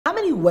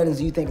weddings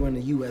do you think were in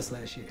the U.S.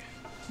 last year?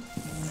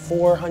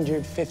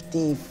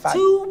 455.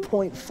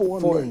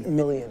 2.4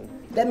 million.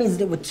 That means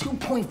there were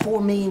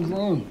 2.4 million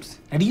grooms.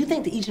 Now, do you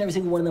think that each and every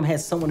single one of them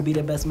has someone to be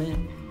their best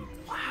man?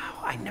 Wow,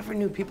 I never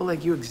knew people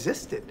like you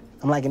existed.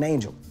 I'm like an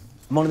angel.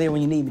 I'm only there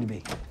when you need me to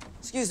be.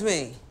 Excuse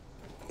me.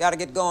 Gotta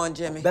get going,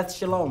 Jimmy. Beth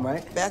Shalom,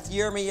 right? Beth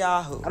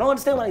Yirmiyahu. I don't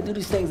understand why they do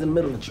these things in the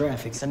middle of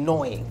traffic. It's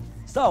annoying.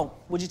 So,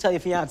 what'd you tell your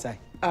fiance?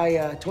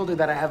 I told her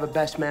that I have a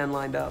best man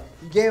lined up.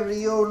 You gave her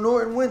the old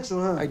Norton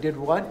Winchell, huh? I did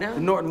what now?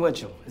 The Norton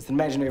Winchell. It's the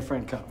imaginary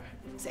friend cover.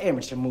 It's an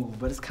amateur move,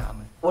 but it's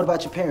common. What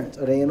about your parents?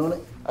 Are they in on it?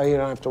 Oh, you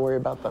don't have to worry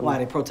about them. Why,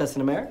 they protesting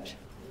the marriage?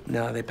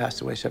 No, they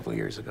passed away several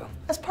years ago.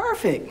 That's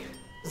perfect.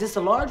 Is this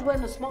a large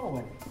wedding or a small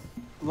wedding?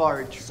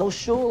 Large.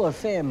 Social or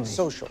family?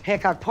 Social.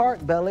 Hancock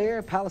Park, Bel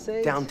Air,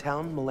 Palisades?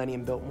 Downtown,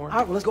 Millennium Biltmore. All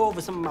right, well, let's go over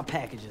some of my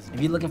packages.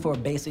 If you're looking for a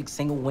basic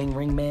single wing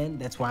ring man,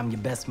 that's where I'm your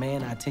best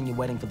man. I attend your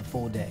wedding for the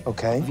full day.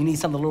 Okay. If you need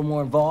something a little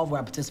more involved,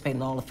 where I participate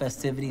in all the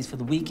festivities for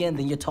the weekend,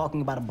 then you're talking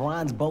about a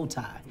bronze bow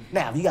tie.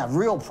 Now, if you got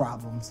real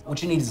problems,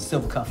 what you need is a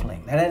silver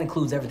cufflink. Now, that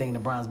includes everything in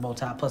the bronze bow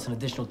tie, plus an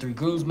additional 3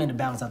 groomsmen to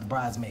balance out the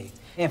bridesmaids.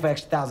 And for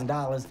extra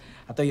 $1,000,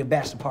 I'll throw you a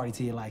bachelor party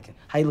to your liking.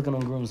 How you looking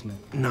on groomsmen?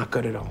 Not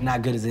good at all.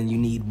 Not good as in you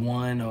need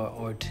 1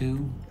 or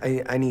 2?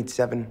 I need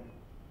 7.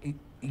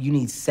 You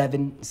need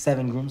seven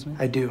groomsmen?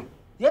 I do.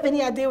 You have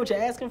any idea what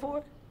you're asking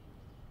for?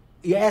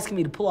 You're asking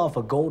me to pull off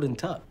a golden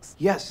tux.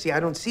 Yes, see, I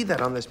don't see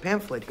that on this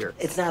pamphlet here.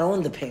 It's not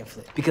on the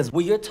pamphlet, because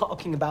what you're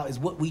talking about is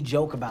what we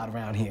joke about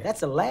around here.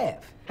 That's a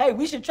laugh. Hey,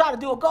 we should try to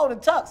do a golden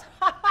tux.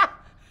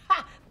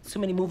 Too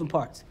many moving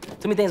parts.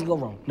 Too many things can go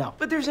wrong. No.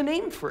 But there's a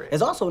name for it.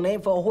 There's also a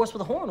name for a horse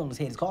with a horn on his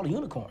head. It's called a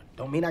unicorn.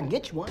 Don't mean I can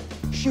get you one.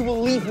 She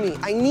will leave me.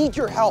 I need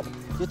your help.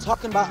 You're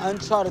talking about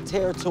uncharted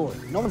territory.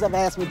 No one's ever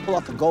asked me to pull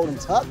off a golden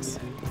tux.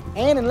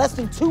 And in less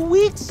than 2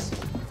 weeks,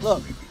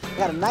 look, I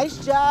got a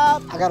nice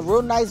job. I got a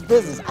real nice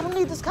business. I don't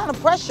need this kind of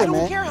pressure, man. I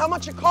don't care how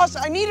much it costs.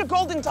 I need a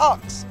golden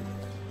tux.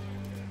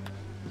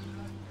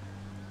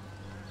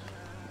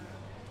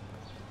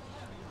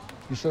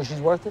 You sure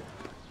she's worth it?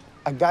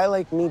 A guy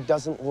like me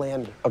doesn't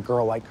land a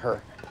girl like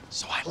her.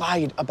 So I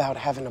lied about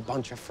having a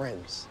bunch of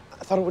friends.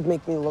 I thought it would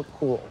make me look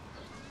cool.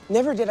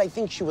 Never did I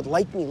think she would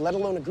like me, let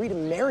alone agree to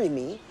marry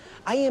me.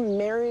 I am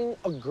marrying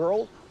a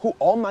girl who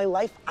all my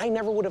life I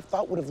never would have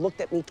thought would have looked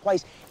at me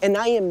twice, and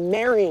I am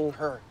marrying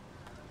her.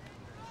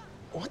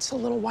 What's a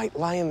little white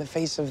lie in the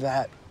face of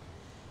that?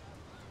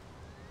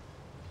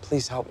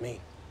 Please help me.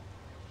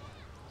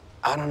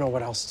 I don't know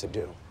what else to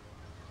do.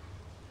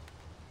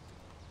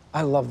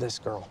 I love this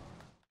girl.